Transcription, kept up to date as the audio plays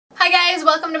Hi guys,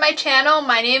 welcome to my channel.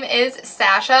 My name is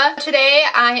Sasha. Today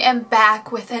I am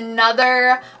back with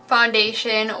another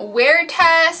foundation wear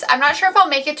test. I'm not sure if I'll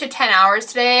make it to 10 hours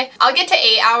today. I'll get to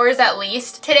 8 hours at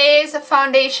least. Today's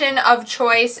foundation of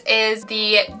choice is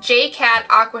the JCAT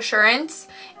Aquasurance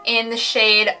in the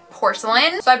shade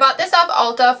Porcelain. So I bought this off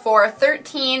Ulta for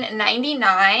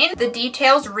 $13.99. The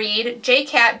details read,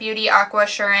 JCAT Beauty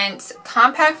Aquasurance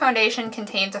Compact Foundation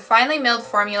contains a finely milled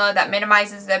formula that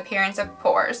minimizes the appearance of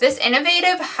pores. This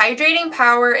innovative hydrating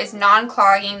power is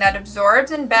non-clogging that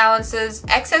absorbs and balances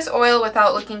excess oil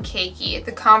without looking cakey.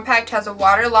 The compact has a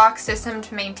water lock system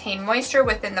to maintain moisture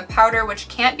within the powder, which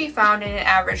can't be found in an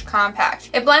average compact.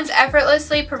 It blends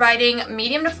effortlessly, providing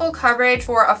medium to full coverage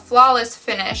for a flawless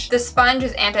finish. The sponge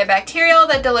is antibacterial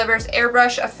that delivers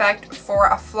airbrush effect for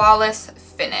a flawless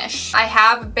finish. I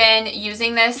have been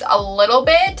using this a little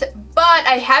bit, but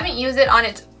I haven't used it on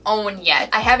its own yet.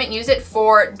 I haven't used it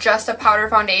for just a powder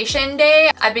foundation day.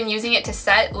 I've been using it to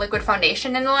set liquid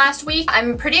foundation in the last week.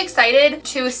 I'm pretty excited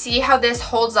to see how this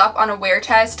holds up on a wear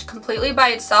test completely by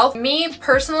itself. Me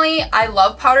personally, I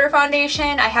love powder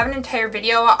foundation. I have an entire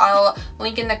video I'll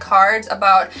link in the cards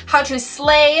about how to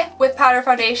slay with powder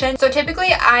foundation. So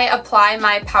typically I apply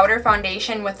my powder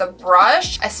foundation with a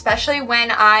brush, especially when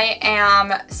I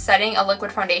am setting a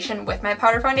liquid foundation with my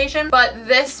powder foundation. But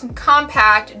this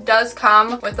compact does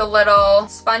come with a little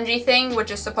spongy thing, which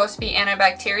is supposed to be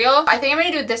antibacterial. I think I'm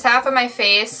gonna do this half of my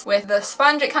face with the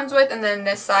sponge it comes with, and then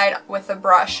this side with the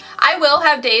brush. I will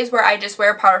have days where I just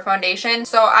wear powder foundation,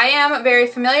 so I am very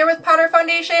familiar with powder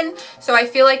foundation, so I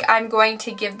feel like I'm going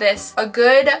to give this a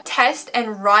good test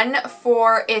and run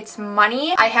for its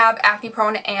money. I have acne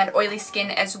prone and oily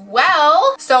skin as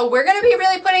well, so we're gonna be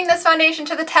really putting this foundation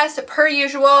to the test per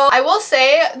usual. I will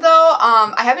say though,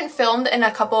 I haven't filmed in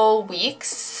a couple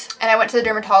weeks, and I went to the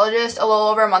dermatologist a little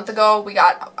over a month ago. We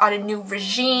got on a new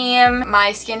regime.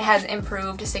 My skin has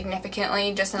improved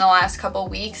significantly just in the last couple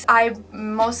weeks. I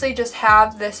mostly just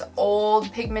have this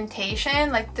old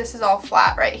pigmentation, like this is all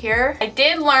flat right here. I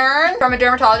did learn from a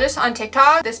dermatologist on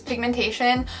TikTok, this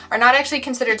pigmentation are not actually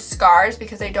considered scars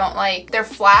because they don't they're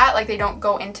flat, like they don't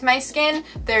go into my skin.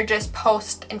 They're just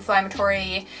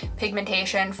post-inflammatory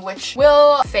pigmentation, which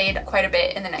will fade quite a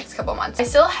bit in the next couple months. I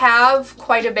still have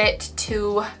quite a bit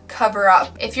to cover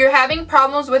up. If you're having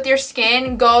problems with your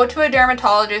skin, go to a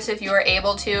dermatologist if you are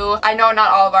able to. I know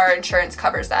not all of our insurance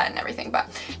covers that and everything, but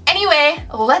anyway,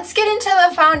 let's get into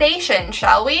the foundation,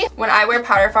 shall we? When I wear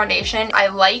powder foundation, I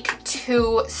like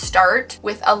to start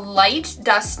with a light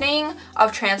dusting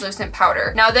of translucent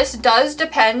powder. Now this does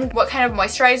depend what kind of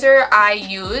moisturizer I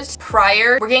used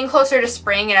prior. We're getting closer to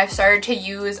spring and I've started to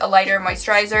use a lighter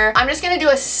moisturizer. I'm just gonna do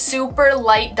a super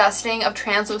light dusting of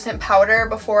translucent powder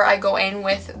before I go in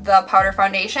with the powder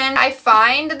foundation. I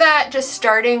find that just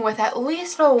starting with at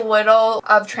least a little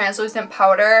of translucent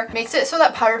powder makes it so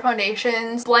that powder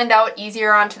foundations blend out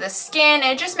easier onto the skin,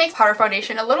 and it just makes powder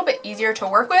foundation a little bit easier to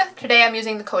work with. Today I'm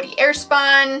using the Coty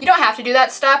Airspun. You don't have to do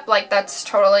that step, like that's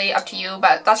totally up to you,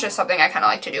 but that's just something I kind of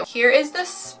like to do. Here is the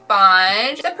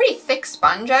sponge. It's a pretty thick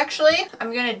sponge actually.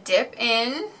 I'm gonna dip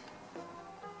in.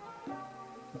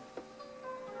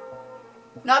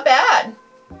 Not bad.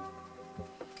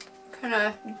 Kind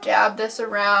of dab this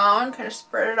around, kind of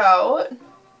spread it out.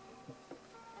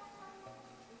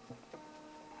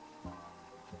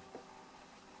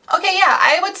 Okay, yeah,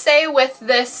 I would say with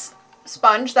this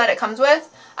sponge that it comes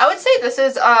with, I would say this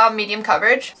is medium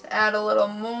coverage. Let's add a little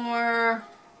more.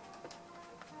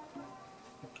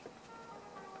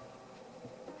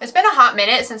 It's been a hot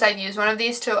minute since I've used one of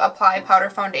these to apply powder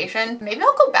foundation. Maybe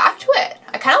I'll go back to it.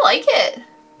 I kind of like it.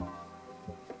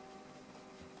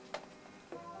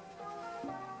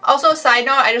 Also, side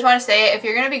note, I just want to say, if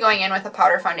you're going to be going in with a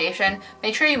powder foundation,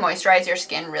 make sure you moisturize your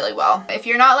skin really well. If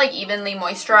you're not like evenly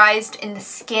moisturized in the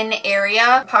skin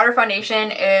area, powder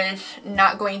foundation is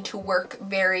not going to work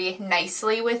very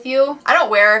nicely with you. I don't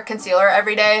wear concealer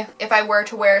every day. If I were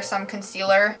to wear some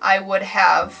concealer, I would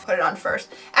have put it on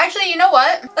first. Actually, you know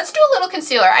what? Let's do a little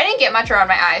concealer. I didn't get much around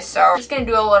my eyes, so I'm just going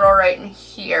to do a little right in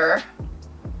here.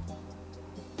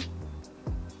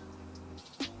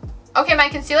 Okay, my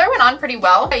concealer went on pretty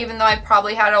well, even though I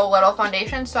probably had a little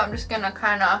foundation, so I'm just gonna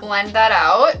kind of blend that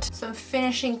out. Some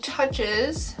finishing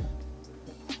touches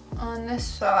on this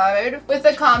side. With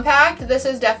the compact, this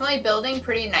is definitely building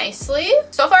pretty nicely.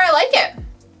 So far, I like it.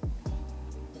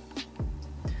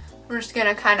 I'm just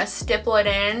gonna kind of stipple it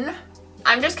in.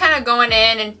 I'm just kind of going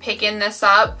in and picking this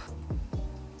up.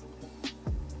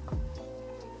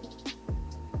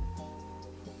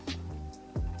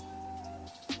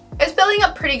 It's building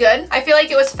up pretty good. I feel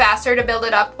like it was faster to build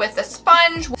it up with the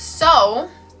sponge. So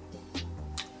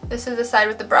This is the side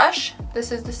with the brush.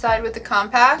 This is the side with the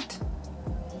compact.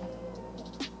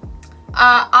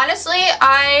 Honestly,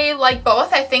 I like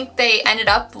both. I think they ended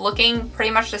up looking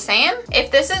pretty much the same. If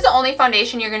this is the only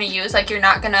foundation you're going to use, like you're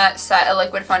not going to set a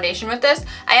liquid foundation with this,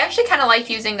 I actually kind of like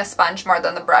using the sponge more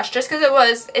than the brush just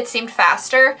because it seemed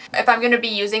faster. If I'm going to be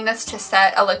using this to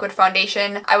set a liquid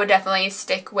foundation, I would definitely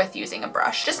stick with using a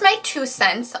brush. Just my 2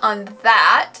 cents on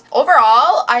that.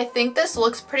 Overall, I think this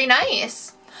looks pretty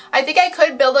nice. I think I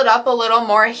could build it up a little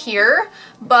more here,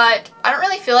 but I don't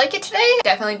really feel like it today.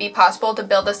 Definitely be possible to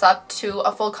build this up to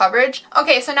a full coverage.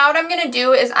 Okay, so now what I'm going to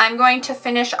do is I'm going to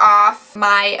finish off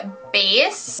my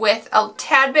base with a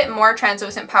tad bit more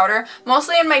translucent powder,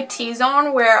 mostly in my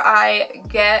T-zone where I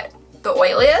get the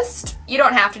oiliest. You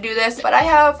don't have to do this, but I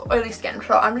have oily skin,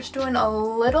 so I'm just doing a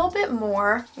little bit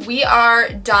more. We are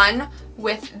done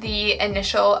with the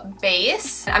initial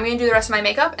base. I'm gonna do the rest of my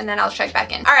makeup and then I'll check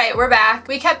back in. All right, we're back.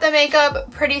 We kept the makeup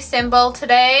pretty simple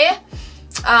today.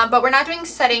 But we're not doing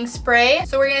setting spray,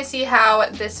 so we're gonna see how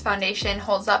this foundation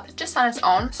holds up just on its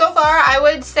own. So far, I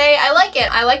would say I like it.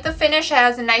 I like the finish. It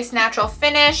has a nice natural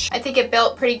finish. I think it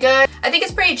built pretty good. I think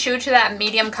it's pretty true to that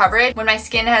medium coverage. When my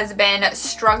skin has been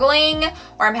struggling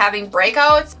or I'm having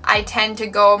breakouts, I tend to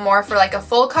go more for like a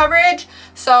full coverage.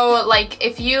 So like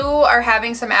if you are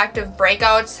having some active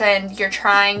breakouts and you're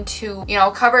trying to, you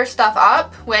know, cover stuff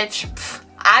up, which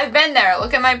I've been there,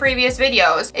 look at my previous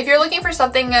videos. If you're looking for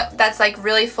something that's like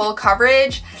really full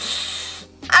coverage,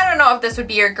 I don't know if this would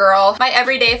be your girl. My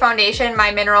everyday foundation, my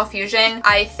Mineral Fusion,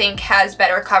 I think has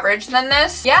better coverage than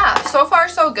this. Yeah, so far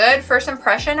so good. First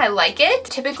impression, I like it.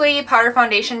 Typically powder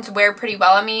foundations wear pretty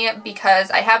well on me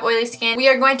because I have oily skin. We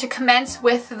are going to commence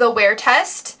with the wear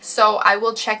test, so I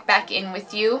will check back in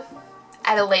with you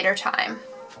at a later time.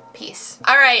 Peace.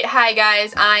 Alright, hi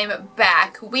guys, I'm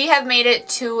back. We have made it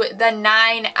to the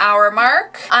 9-hour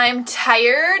mark. I'm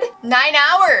tired. 9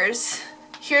 hours.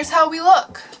 Here's how we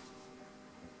look.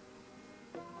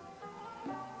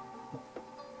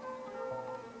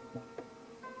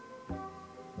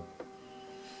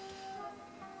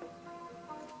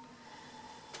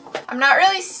 I'm not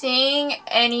really seeing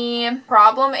any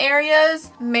problem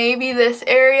areas. Maybe this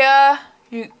area,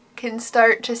 you can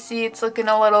start to see it's looking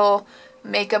a little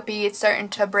makeup-y, it's starting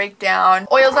to break down.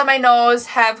 Oils on my nose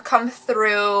have come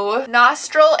through.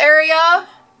 Nostril area,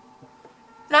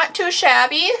 not too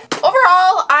shabby.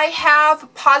 Overall, I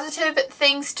have positive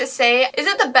things to say. Is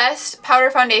it the best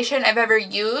powder foundation I've ever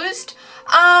used?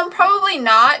 Probably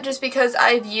not, just because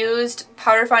I've used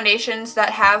powder foundations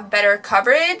that have better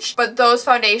coverage, but those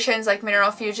foundations like Mineral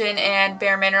Fusion and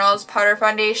Bare Minerals powder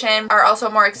foundation are also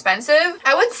more expensive.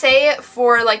 I would say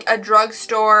for like a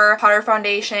drugstore powder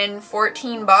foundation,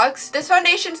 14 bucks, this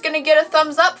foundation's gonna get a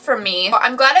thumbs up from me.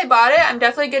 I'm glad I bought it. I'm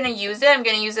definitely gonna use it. I'm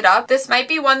gonna use it up. This might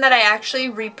be one that I actually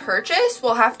repurchase.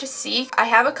 We'll have to see. I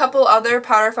have a couple other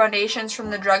powder foundations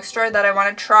from the drugstore that I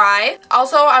want to try.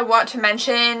 Also, I want to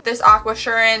mention this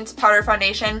Aquasurance powder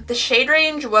foundation. The shade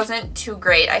range wasn't too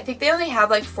great. I think they only have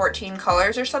like 14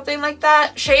 colors or something like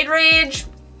that. Shade range,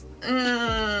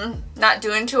 not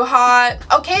doing too hot.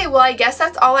 Okay, well I guess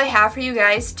that's all I have for you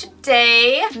guys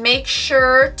today. Make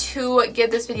sure to give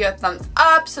this video a thumbs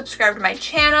up, subscribe to my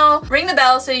channel, ring the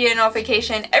bell so you get a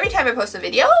notification every time I post a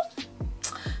video.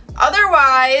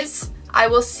 Otherwise, I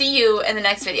will see you in the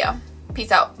next video.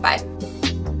 Peace out. Bye.